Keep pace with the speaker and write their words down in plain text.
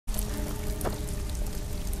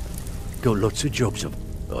Got lots of jobs of.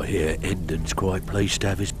 I hear Endon's quite pleased to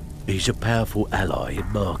have his. He's a powerful ally in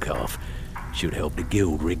Markarth. Should help the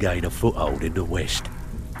guild regain a foothold in the west.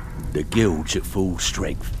 The guild's at full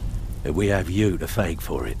strength, and we have you to thank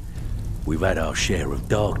for it. We've had our share of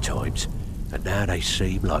dark times, and now they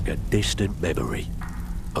seem like a distant memory.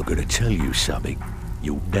 I'm gonna tell you something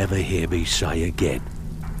you'll never hear me say again.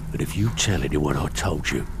 And if you tell anyone I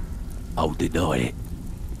told you, I'll deny it.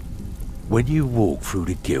 When you walk through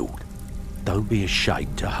the guild, don't be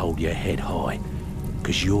ashamed to hold your head high,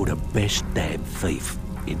 because you're the best damn thief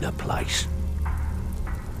in the place.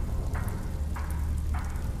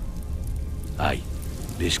 Hey,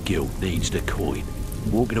 this guild needs the coin.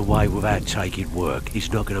 Walking away without taking work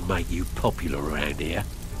is not going to make you popular around here.